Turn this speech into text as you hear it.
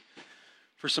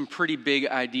for some pretty big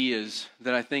ideas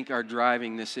that I think are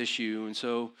driving this issue. And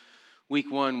so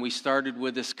week one, we started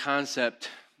with this concept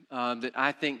that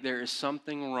I think there is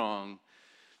something wrong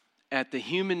at the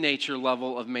human nature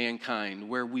level of mankind,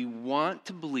 where we want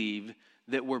to believe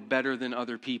that we're better than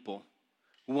other people.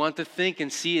 We want to think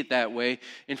and see it that way.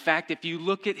 In fact, if you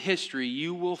look at history,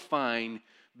 you will find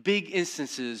big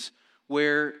instances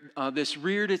where this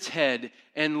reared its head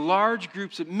and large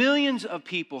groups of millions of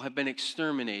people have been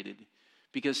exterminated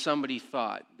because somebody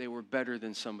thought they were better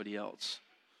than somebody else.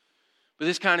 But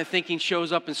this kind of thinking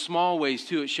shows up in small ways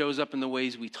too. It shows up in the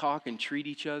ways we talk and treat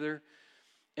each other.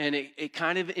 And it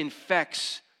kind of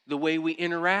infects the way we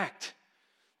interact.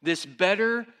 This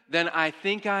better than I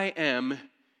think I am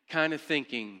kind of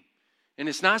thinking. And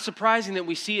it's not surprising that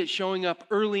we see it showing up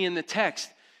early in the text.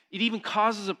 It even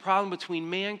causes a problem between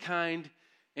mankind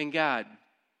and God.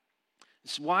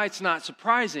 It's why it's not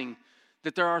surprising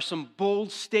that there are some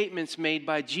bold statements made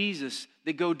by Jesus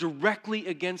that go directly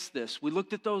against this. We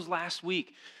looked at those last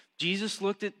week. Jesus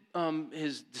looked at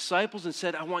his disciples and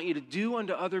said, I want you to do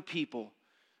unto other people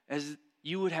as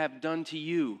you would have done to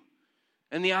you.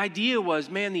 And the idea was,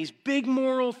 man, these big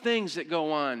moral things that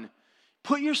go on,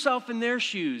 put yourself in their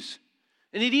shoes.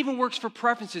 And it even works for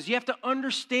preferences. You have to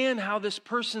understand how this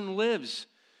person lives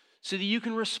so that you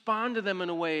can respond to them in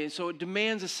a way. And so it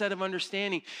demands a set of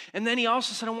understanding. And then he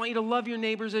also said, I want you to love your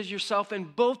neighbors as yourself.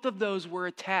 And both of those were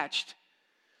attached.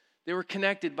 They were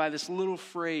connected by this little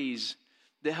phrase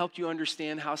that helped you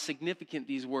understand how significant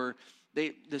these were.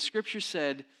 The scripture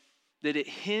said that it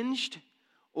hinged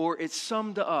or it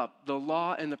summed up the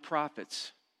law and the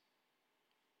prophets.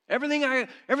 Everything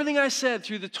I said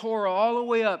through the Torah all the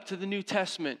way up to the New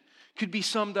Testament could be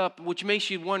summed up, which makes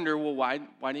you wonder, well, why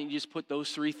didn't you just put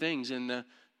those three things in the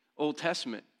Old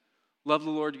Testament? Love the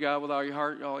Lord your God with all your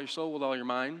heart, all your soul, with all your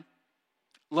mind.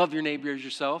 Love your neighbor as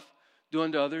yourself. Do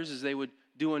unto others as they would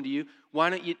do unto you. Why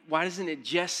doesn't it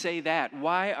just say that?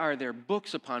 Why are there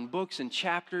books upon books and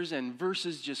chapters and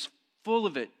verses just full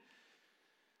of it?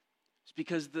 It's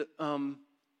because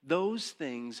those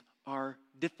things are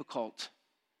difficult.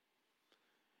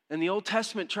 And the Old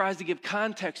Testament tries to give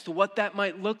context to what that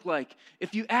might look like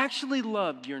if you actually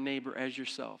loved your neighbor as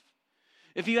yourself.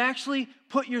 If you actually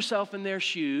put yourself in their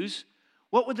shoes,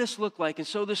 what would this look like? And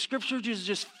so the scripture is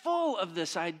just full of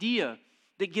this idea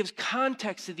that gives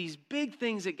context to these big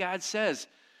things that God says.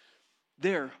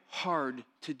 They're hard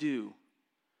to do.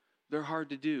 They're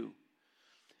hard to do.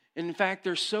 And in fact,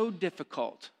 they're so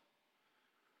difficult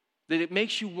that it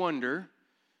makes you wonder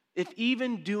if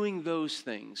even doing those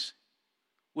things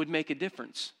would make a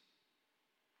difference.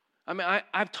 I mean,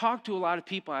 I've talked to a lot of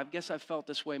people. I guess I've felt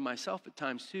this way myself at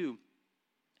times too.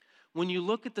 When you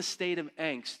look at the state of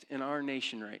angst in our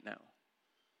nation right now,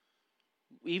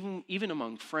 even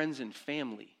among friends and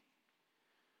family,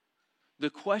 the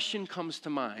question comes to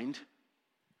mind,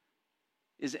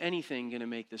 is anything going to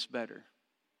make this better?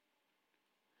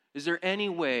 Is there any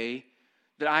way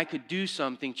that I could do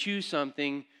something, choose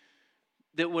something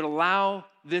that would allow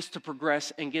this to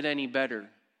progress and get any better?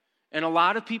 And a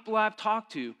lot of people I've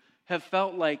talked to have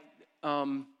felt like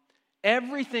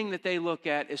everything that they look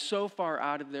at is so far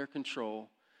out of their control,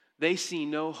 they see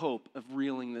no hope of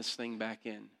reeling this thing back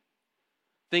in.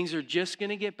 Things are just going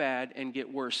to get bad and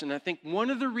get worse. And I think one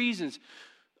of the reasons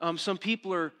some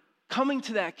people are coming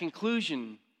to that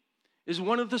conclusion is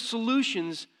one of the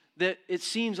solutions that it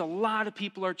seems a lot of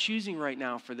people are choosing right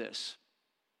now for this.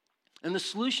 And the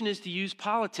solution is to use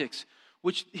politics,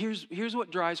 which here's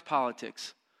what drives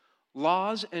politics.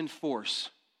 Laws and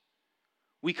force.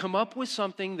 We come up with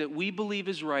something that we believe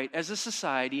is right as a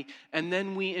society, and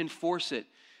then we enforce it.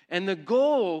 And the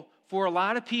goal for a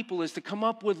lot of people is to come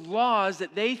up with laws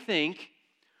that they think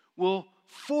will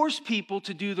force people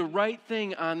to do the right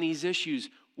thing on these issues.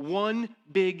 One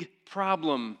big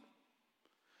problem.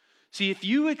 See, if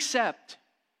you accept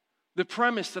the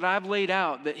premise that I've laid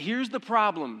out, that here's the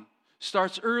problem,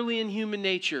 starts early in human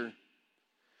nature,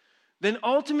 then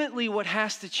ultimately what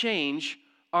has to change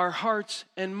are hearts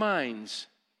and minds.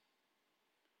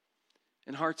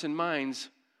 And hearts and minds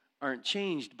aren't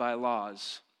changed by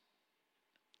laws.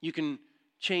 You can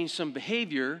change some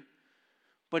behavior,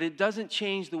 but it doesn't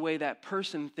change the way that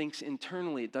person thinks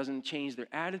internally. It doesn't change their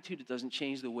attitude. It doesn't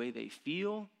change the way they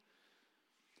feel.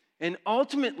 And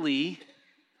ultimately,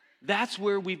 that's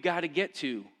where we've got to get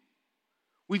to.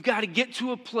 We've got to get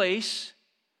to a place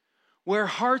where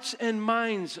hearts and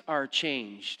minds are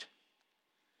changed.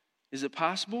 Is it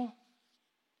possible?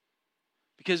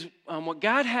 Because what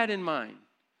God had in mind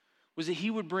was that He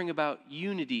would bring about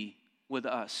unity with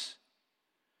us.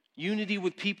 Unity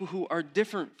with people who are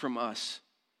different from us.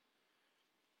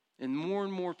 and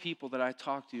more people that I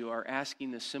talk to are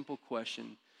asking this simple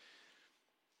question: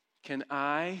 can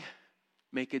I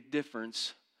make a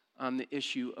difference on the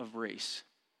issue of race?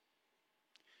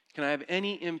 Can I have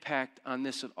any impact on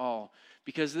this at all?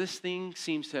 Because this thing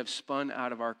seems to have spun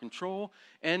out of our control.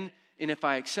 And if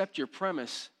I accept your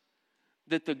premise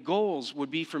that the goals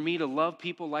would be for me to love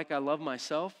people like I love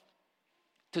myself,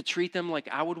 to treat them like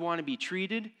I would want to be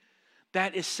treated,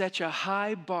 that is such a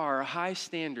high bar, a high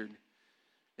standard.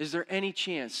 Is there any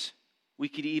chance we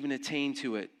could even attain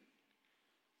to it?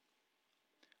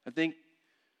 I think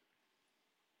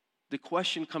the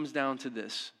question comes down to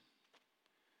this.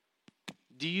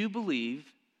 Do you believe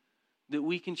that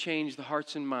we can change the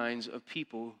hearts and minds of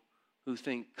people who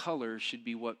think color should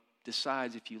be what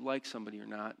decides if you like somebody or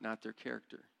not their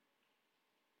character?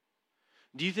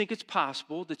 Do you think it's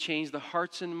possible to change the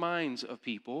hearts and minds of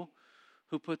people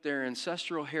who put their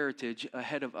ancestral heritage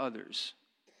ahead of others?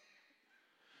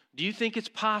 Do you think it's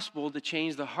possible to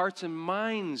change the hearts and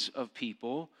minds of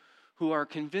people who are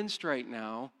convinced right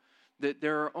now that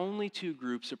there are only two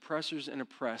groups, oppressors and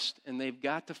oppressed, and they've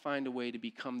got to find a way to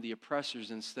become the oppressors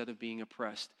instead of being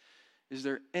oppressed? Is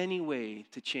there any way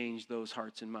to change those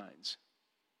hearts and minds?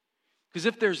 Because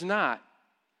if there's not,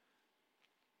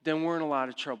 then we're in a lot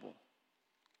of trouble.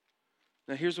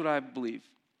 Now, here's what I believe.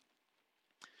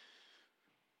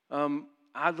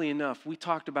 Oddly enough, we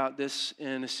talked about this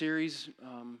in a series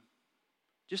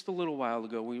just a little while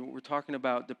ago. We were talking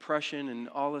about depression and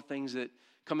all the things that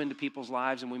come into people's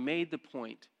lives, and we made the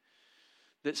point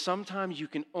that sometimes you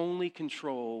can only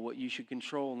control what you should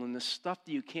control, and the stuff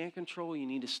that you can't control, you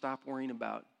need to stop worrying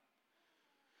about.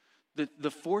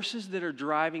 The forces that are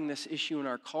driving this issue in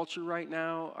our culture right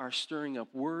now are stirring up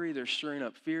worry, they're stirring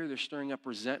up fear, they're stirring up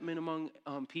resentment among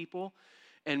people,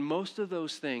 and most of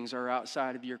those things are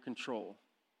outside of your control.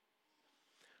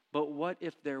 But what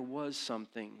if there was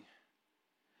something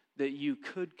that you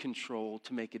could control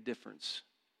to make a difference?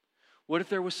 What if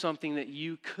there was something that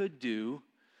you could do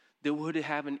that would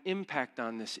have an impact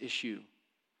on this issue?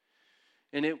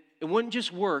 And it wouldn't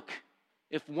just work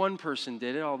if one person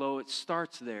did it, although it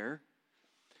starts there.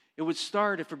 It would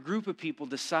start if a group of people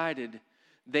decided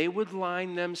they would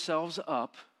line themselves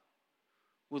up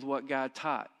with what God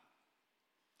taught.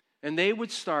 And they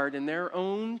would start in their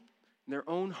own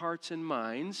hearts and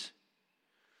minds,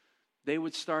 they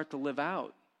would start to live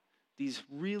out these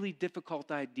really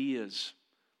difficult ideas,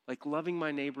 like loving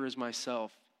my neighbor as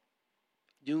myself,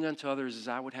 doing unto others as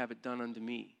I would have it done unto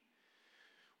me.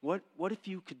 What if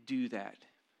you could do that?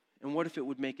 And what if it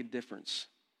would make a difference?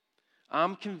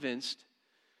 I'm convinced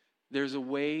there's a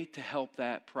way to help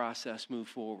that process move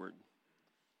forward.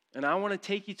 And I want to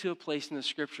take you to a place in the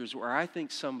scriptures where I think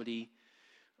somebody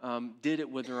did it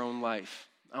with their own life.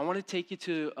 I want to take you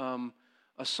to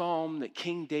a psalm that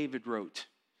King David wrote.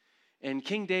 And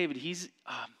King David, he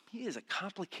is a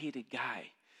complicated guy.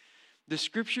 The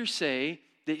scriptures say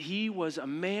that he was a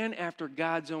man after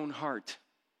God's own heart.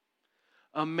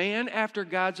 A man after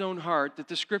God's own heart that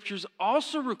the scriptures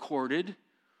also recorded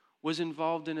was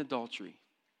involved in adultery.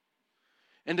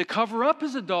 And to cover up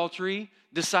his adultery,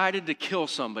 decided to kill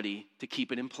somebody to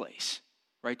keep it in place,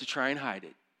 right, to try and hide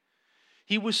it.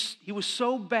 He was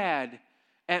so bad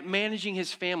at managing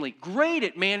his family, great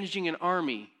at managing an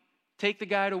army, take the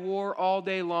guy to war all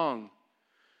day long,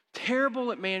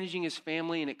 terrible at managing his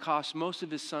family, and it cost most of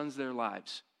his sons their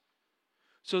lives.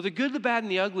 So the good, the bad,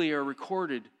 and the ugly are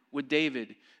recorded with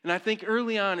David. And I think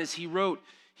early on as he wrote,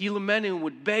 he lamented and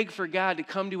would beg for God to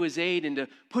come to his aid and to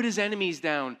put his enemies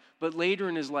down. But later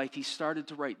in his life, he started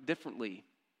to write differently.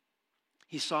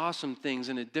 He saw some things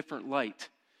in a different light.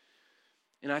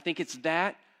 And I think it's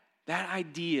that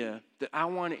idea that I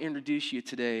want to introduce you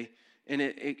today. And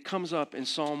it comes up in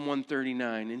Psalm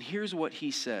 139. And here's what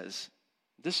he says.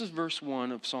 This is verse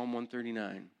 1 of Psalm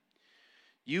 139.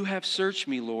 You have searched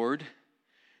me, Lord,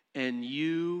 and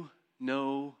you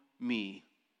know me.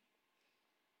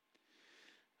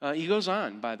 He goes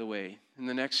on, by the way, in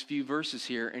the next few verses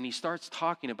here, and he starts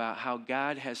talking about how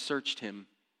God has searched him.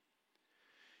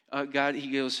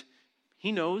 He goes,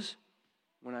 he knows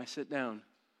when I sit down.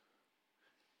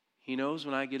 He knows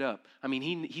when I get up. I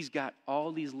mean, he's got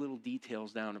all these little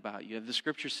details down about you. The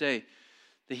scriptures say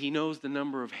that he knows the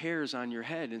number of hairs on your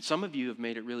head. And some of you have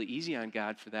made it really easy on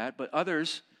God for that, but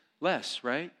others less,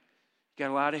 right?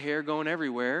 Got a lot of hair going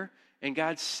everywhere, and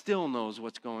God still knows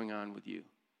what's going on with you.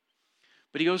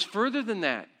 But he goes further than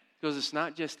that. He goes, it's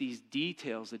not just these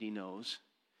details that he knows.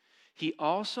 He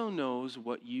also knows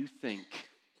what you think.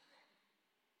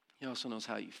 He also knows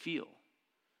how you feel.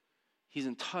 He's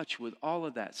in touch with all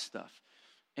of that stuff.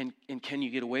 And can you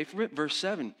get away from it? Verse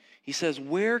 7, he says,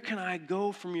 where can I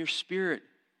go from your spirit?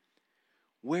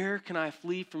 Where can I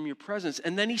flee from your presence?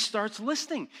 And then he starts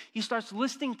listing. He starts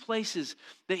listing places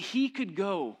that he could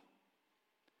go.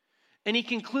 And he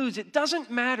concludes, it doesn't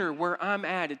matter where I'm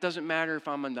at. It doesn't matter if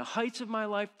I'm on the heights of my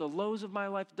life, the lows of my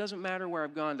life. It doesn't matter where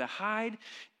I've gone to hide. It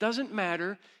doesn't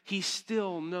matter. He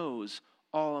still knows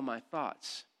all of my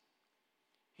thoughts.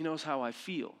 He knows how I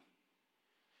feel.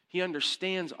 He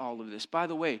understands all of this. By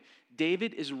the way,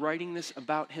 David is writing this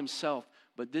about himself,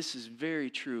 but this is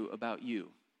very true about you.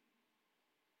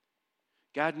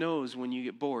 God knows when you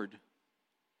get bored.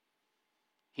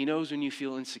 He knows when you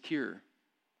feel insecure.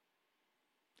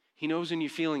 He knows when you're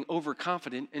feeling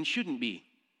overconfident and shouldn't be.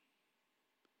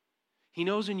 He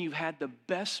knows when you've had the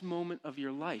best moment of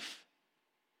your life,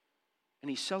 and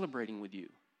he's celebrating with you.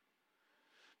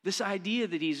 This idea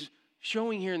that he's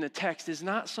showing here in the text is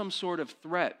not some sort of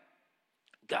threat.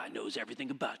 God knows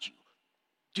everything about you.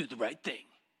 Do the right thing.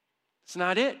 It's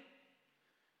not it.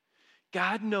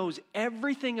 God knows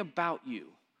everything about you,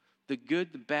 the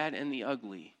good, the bad, and the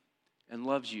ugly, and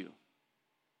loves you.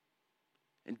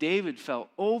 And David felt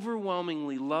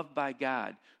overwhelmingly loved by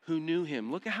God who knew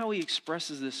him. Look at how he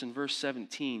expresses this in verse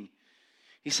 17.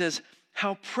 He says,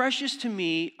 "How precious to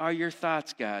me are your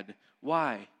thoughts, God."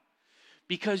 Why?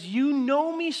 Because you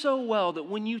know me so well that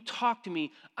when you talk to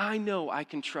me, I know I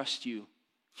can trust you.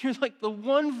 You're like the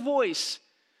one voice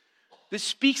that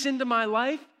speaks into my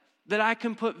life that I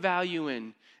can put value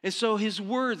in. And so his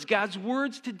words, God's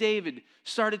words to David,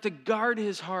 started to guard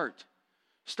his heart,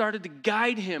 started to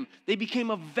guide him. They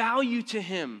became of value to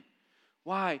him.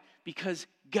 Why? Because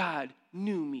God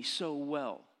knew me so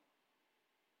well.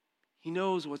 He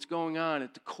knows what's going on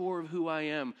at the core of who I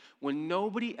am when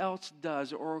nobody else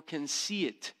does or can see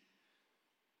it.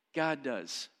 God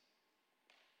does.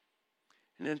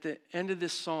 And at the end of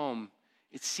this psalm,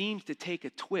 it seems to take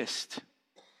a twist.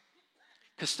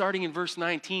 Because starting in verse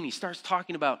 19, he starts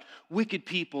talking about wicked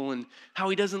people and how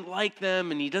he doesn't like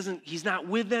them and he's not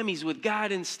with them, he's with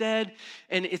God instead.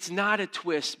 And it's not a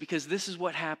twist because this is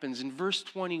what happens. In verse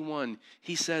 21,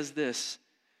 he says this.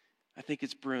 I think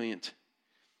it's brilliant.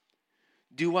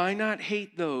 "Do I not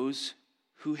hate those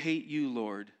who hate you,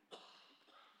 Lord?"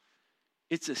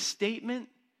 It's a statement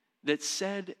that's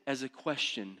said as a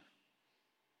question.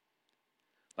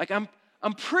 Like, I'm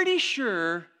pretty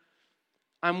sure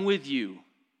I'm with you.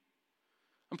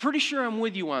 I'm pretty sure I'm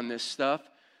with you on this stuff,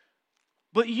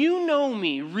 but you know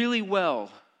me really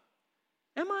well.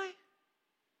 Am I?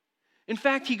 In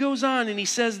fact, he goes on and he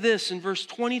says this in verse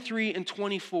 23 and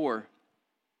 24.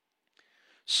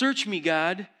 "Search me,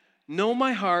 God, know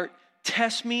my heart,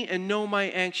 test me and know my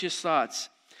anxious thoughts.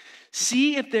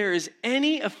 See if there is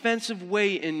any offensive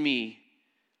way in me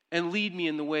and lead me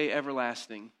in the way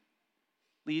everlasting."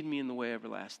 Lead me in the way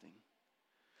everlasting.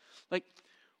 Like,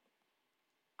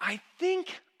 I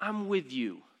think I'm with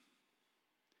you.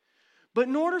 But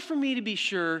in order for me to be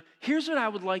sure, here's what I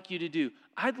would like you to do.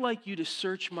 I'd like you to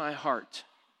search my heart.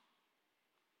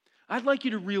 I'd like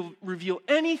you to reveal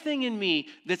anything in me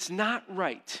that's not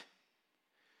right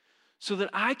so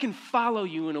that I can follow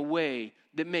you in a way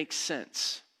that makes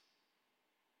sense.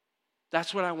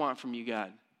 That's what I want from you,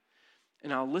 God.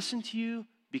 And I'll listen to you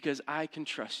because I can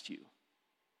trust you.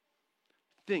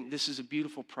 I think this is a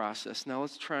beautiful process. Now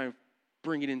let's try and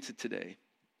bring it into today.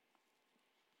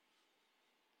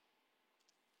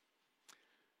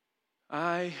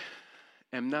 I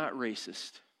am not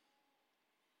racist.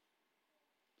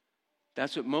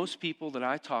 That's what most people that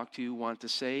I talk to want to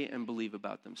say and believe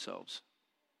about themselves.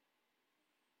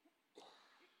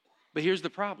 But here's the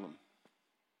problem.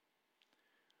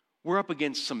 We're up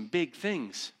against some big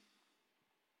things,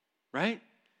 right?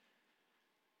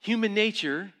 Human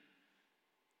nature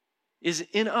is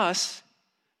in us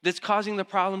that's causing the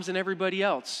problems in everybody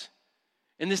else.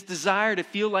 And this desire to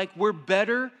feel like we're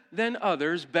better than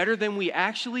others, better than we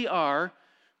actually are,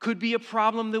 could be a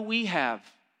problem that we have.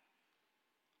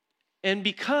 And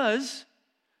because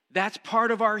that's part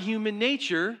of our human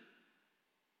nature,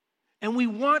 and we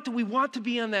want to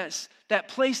be on that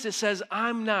place that says,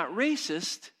 I'm not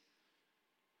racist,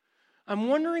 I'm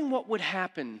wondering what would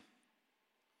happen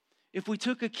if we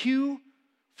took a cue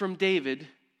from David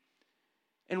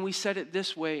and we said it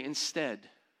this way instead.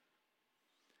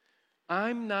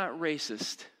 I'm not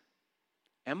racist.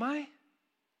 Am I?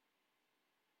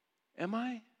 Am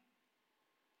I?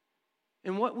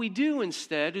 And what we do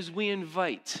instead is we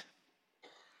invite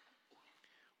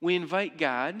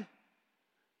God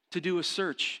to do a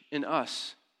search in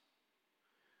us.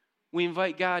 We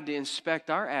invite God to inspect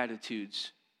our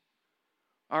attitudes,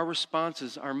 our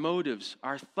responses, our motives,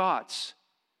 our thoughts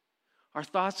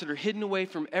that are hidden away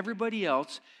from everybody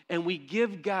else, and we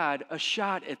give God a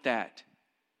shot at that.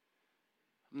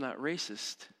 I'm not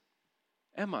racist,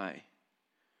 am I?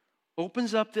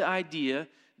 Opens up the idea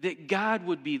that God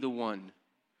would be the one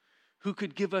who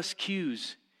could give us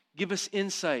cues, give us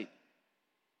insight,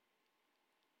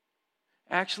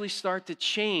 actually start to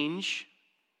change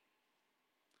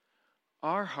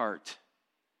our heart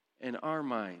and our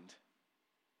mind.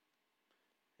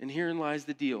 And herein lies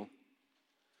the deal.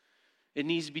 It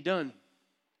needs to be done.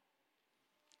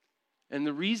 And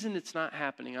the reason it's not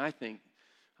happening, I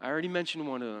already mentioned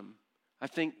one of them. I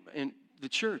think in the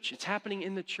church, it's happening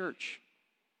in the church.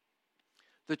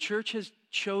 The church has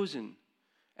chosen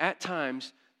at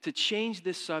times to change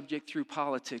this subject through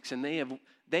politics, and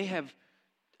they have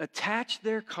attached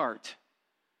their cart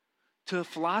to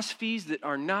philosophies that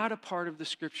are not a part of the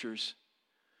Scriptures,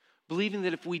 believing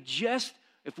that if we just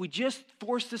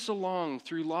force this along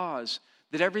through laws,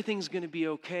 that everything's going to be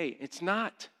okay. It's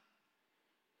not.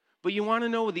 But you want to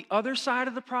know what the other side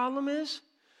of the problem is?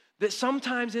 That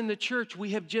sometimes in the church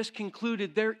we have just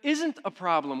concluded there isn't a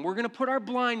problem. We're going to put our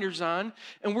blinders on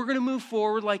and we're going to move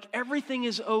forward like everything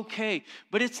is okay.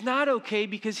 But it's not okay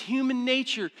because human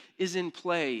nature is in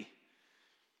play.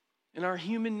 And our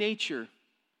human nature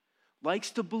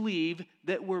likes to believe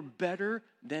that we're better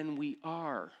than we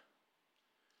are.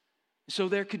 So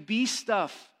there could be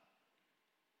stuff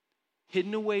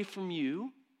hidden away from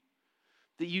you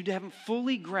that you haven't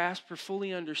fully grasped or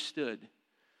fully understood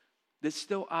that's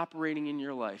still operating in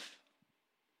your life.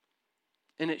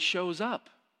 And it shows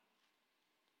up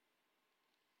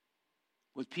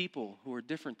with people who are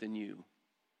different than you,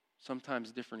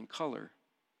 sometimes different in color,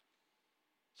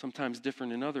 sometimes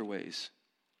different in other ways.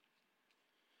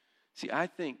 See, I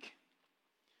think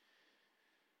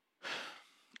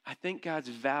God's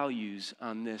values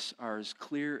on this are as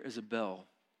clear as a bell.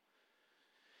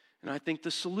 And I think the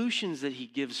solutions that he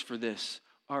gives for this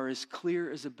are as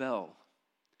clear as a bell.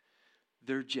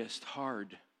 They're just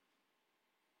hard.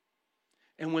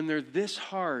 And when they're this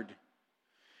hard,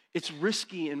 it's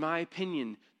risky, in my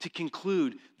opinion, to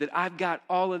conclude that I've got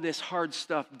all of this hard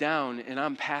stuff down and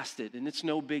I'm past it and it's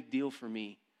no big deal for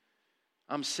me.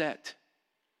 I'm set.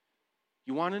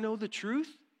 You want to know the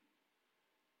truth?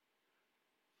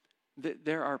 That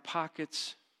there are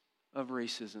pockets of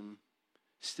racism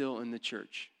still in the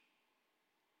church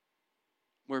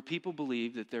where people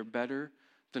believe that they're better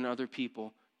than other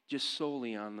people just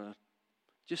solely on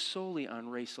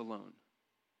race alone.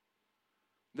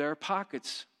 There are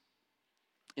pockets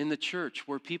in the church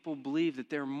where people believe that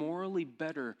they're morally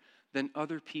better than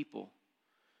other people.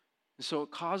 And so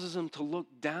it causes them to look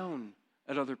down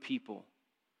at other people.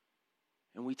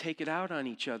 And we take it out on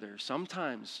each other,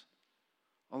 sometimes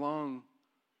along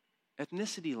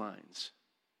ethnicity lines.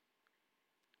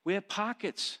 We have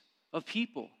pockets of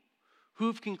people who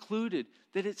have concluded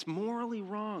that it's morally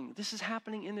wrong. This is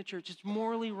happening in the church. It's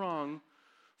morally wrong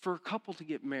for a couple to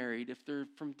get married if they're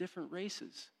from different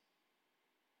races.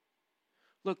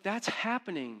 Look, that's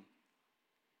happening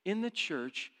in the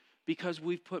church because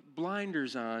we've put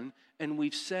blinders on and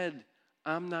we've said,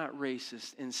 I'm not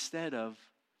racist, instead of,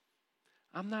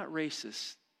 I'm not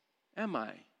racist, am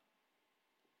I?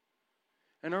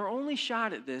 And our only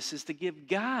shot at this is to give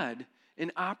God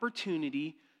an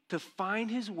opportunity to find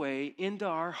his way into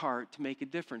our heart to make a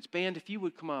difference. Band, if you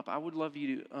would come up, I would love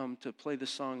you to play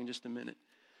this song in just a minute.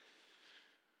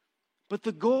 But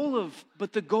the goal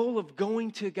of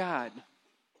going to God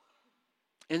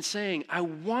and saying, I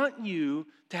want you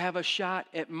to have a shot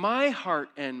at my heart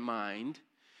and mind,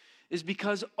 is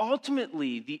because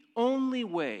ultimately the only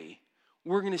way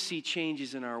we're going to see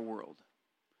changes in our world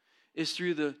is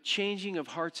through the changing of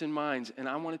hearts and minds. And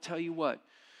I want to tell you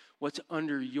what's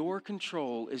under your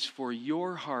control is for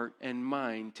your heart and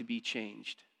mind to be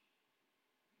changed.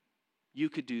 You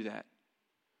could do that.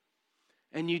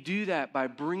 And you do that by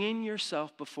bringing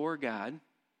yourself before God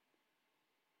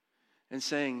and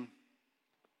saying,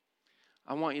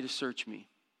 I want you to search me.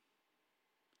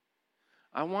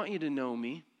 I want you to know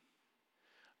me.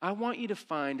 I want you to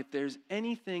find if there's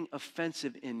anything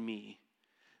offensive in me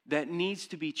that needs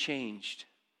to be changed.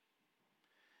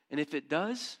 And if it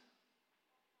does,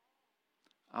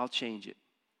 I'll change it.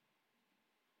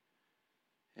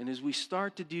 And as we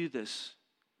start to do this,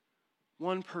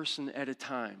 one person at a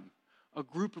time, a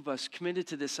group of us committed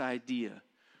to this idea,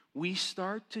 we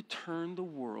start to turn the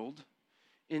world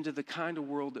into the kind of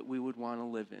world that we would want to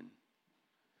live in.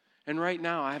 And right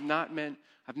now, I've not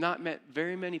met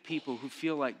very many people who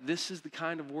feel like this is the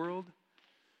kind of world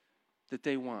that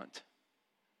they want.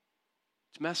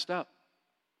 It's messed up.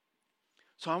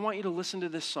 So I want you to listen to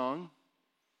this song,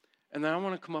 and then I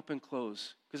want to come up and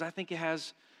close, because I think it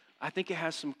has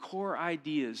some core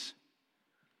ideas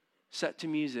set to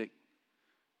music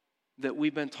that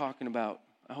we've been talking about.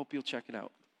 I hope you'll check it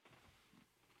out.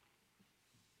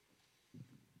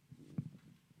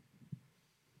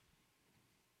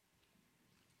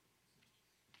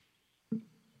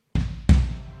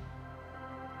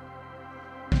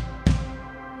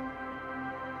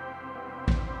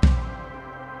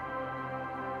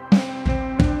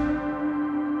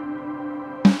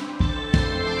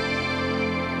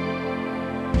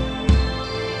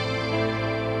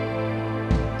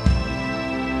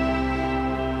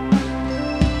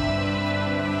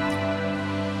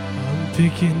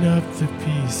 Picking up the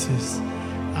pieces,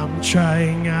 I'm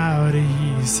trying out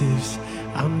adhesives,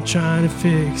 I'm trying to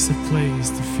fix a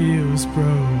place that feels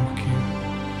broken.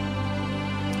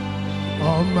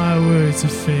 All my words are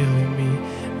failing me,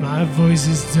 my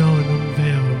voices don't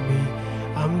unveil me,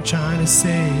 I'm trying to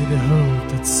say the hope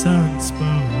that's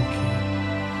unspoken.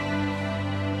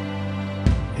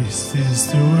 Is this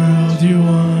the world you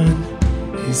want?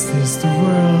 Is this the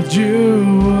world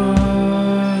you want?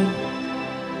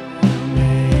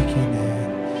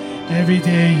 Every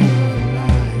day you're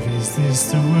alive. Is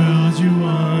this the world you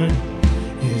want?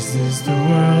 Is this the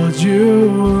world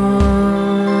you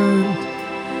want?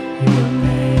 You're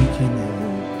making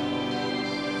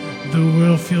it. The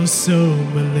world feels so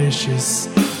malicious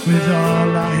with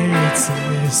all our hits and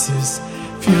misses.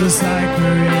 Feels like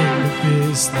we're in the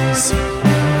business.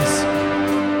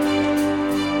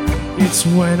 It's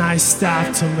when I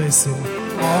stop to listen,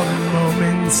 all the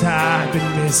moments I've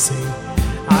been missing.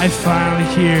 I finally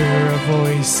hear a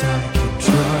voice I can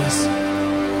trust.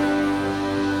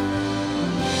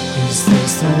 Is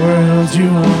this the world you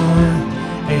want?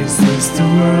 Is this the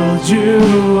world you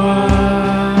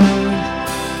want?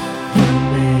 You're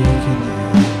making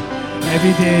it.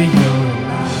 Every day you're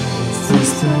alive. Is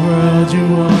this the world you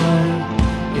want?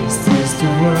 Is this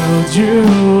the world you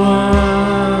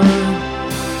want?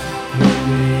 You're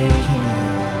making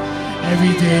it.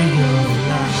 Every day you're alive.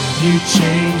 You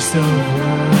change the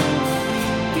world.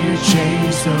 You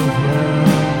change the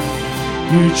world.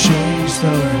 You change the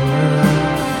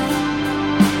world.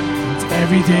 And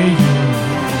every day you're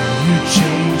alive. You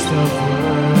change the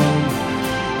world.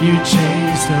 You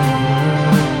change the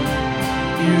world.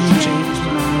 You change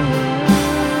my world.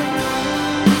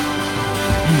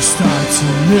 You start to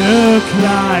look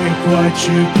like what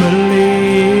you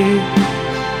believe.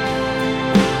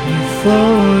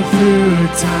 Flow through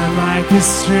time like a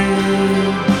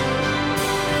stream.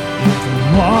 If the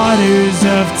waters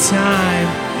of time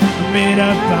are made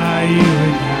up by you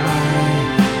and I,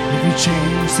 if you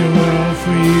change the world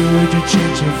for you, would you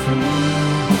change it for me?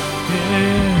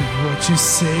 Yeah, what you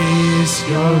say is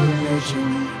your religion.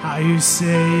 How you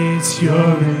say it's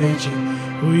your religion.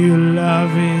 Who you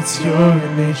love, it's your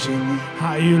religion.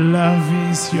 How you love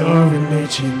is your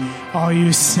religion. All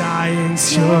your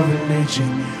science, your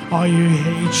religion. All your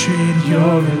hatred,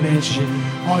 your religion.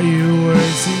 All your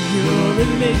words are your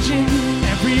religion.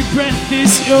 Every breath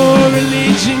is your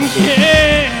religion,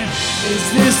 yeah. Is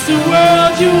this the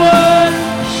world you want?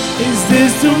 Is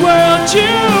this the world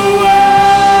you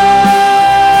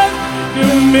want?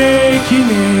 You're making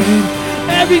it.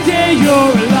 Every day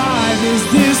you're alive. Is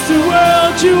this the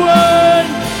world you want?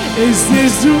 Is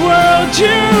this the world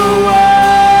you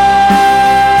want?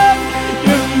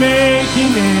 You're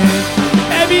making it.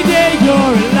 Every day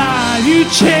you're alive. You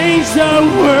change the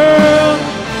world.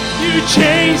 You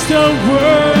change the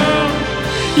world.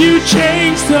 You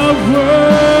change the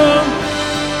world.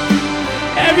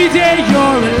 Every day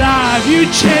you're alive. You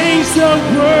change the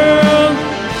world.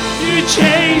 You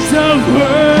change the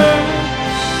world.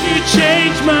 You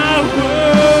change my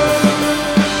world.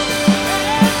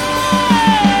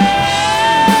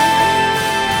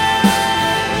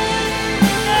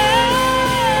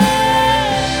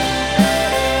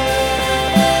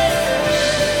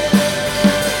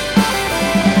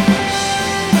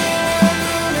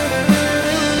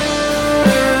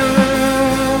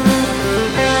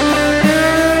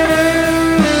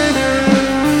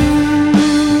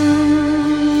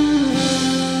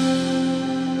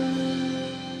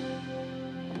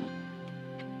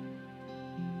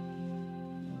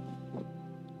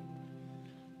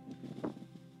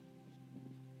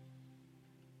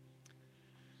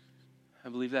 I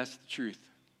believe that's the truth.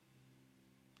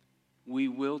 We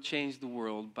will change the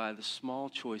world by the small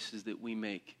choices that we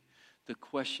make. The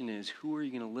question is, who are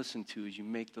you going to listen to as you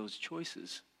make those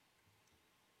choices?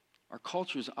 Our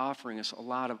culture is offering us a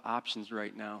lot of options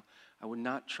right now. I would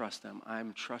not trust them.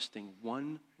 I'm trusting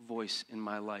one voice in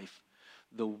my life,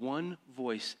 the one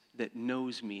voice that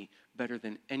knows me better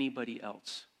than anybody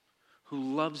else,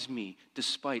 who loves me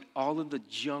despite all of the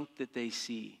junk that they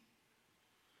see.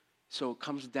 So it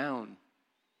comes down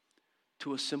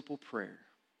to a simple prayer.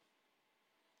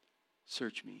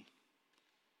 Search me,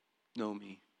 know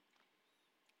me,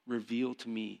 reveal to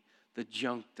me the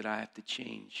junk that I have to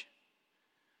change.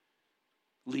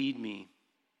 Lead me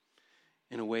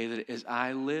in a way that as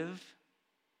I live,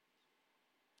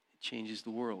 it changes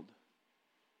the world.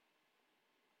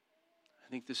 I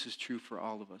think this is true for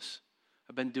all of us.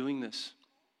 I've been doing this,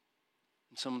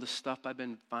 and some of the stuff I've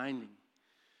been finding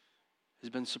has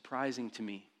been surprising to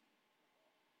me.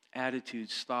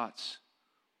 Attitudes, thoughts.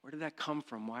 Where did that come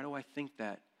from? Why do I think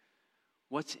that?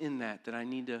 What's in that I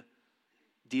need to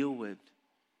deal with?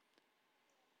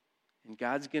 And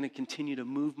God's going to continue to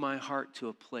move my heart to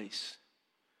a place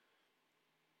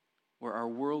where our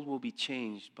world will be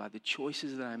changed by the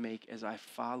choices that I make as I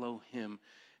follow him.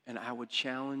 And I would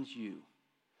challenge you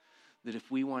that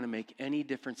if we want to make any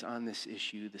difference on this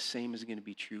issue, the same is going to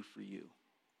be true for you.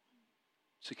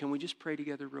 So can we just pray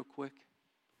together real quick?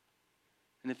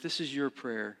 And if this is your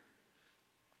prayer,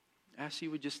 I ask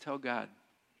you would just tell God,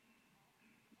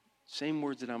 same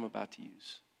words that I'm about to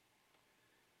use.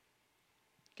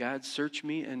 God, search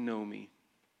me and know me.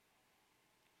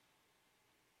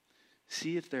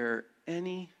 See if there are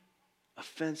any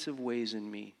offensive ways in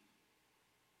me.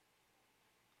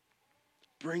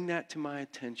 Bring that to my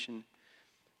attention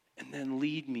and then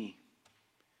lead me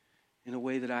in a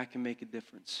way that I can make a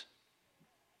difference.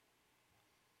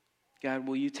 God,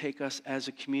 will you take us as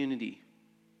a community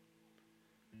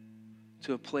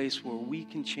to a place where we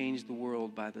can change the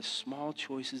world by the small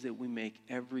choices that we make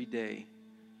every day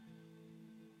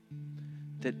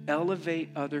that elevate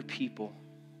other people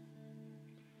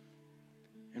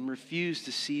and refuse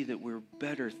to see that we're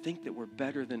better, think that we're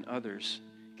better than others.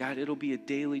 God, it'll be a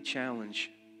daily challenge.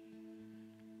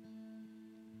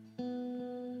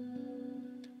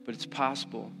 But it's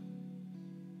possible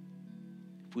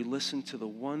if we listen to the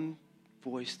one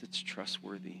voice that's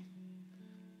trustworthy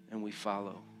and we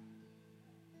follow.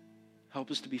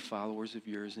 Help us to be followers of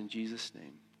yours in Jesus'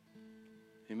 name.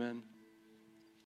 Amen.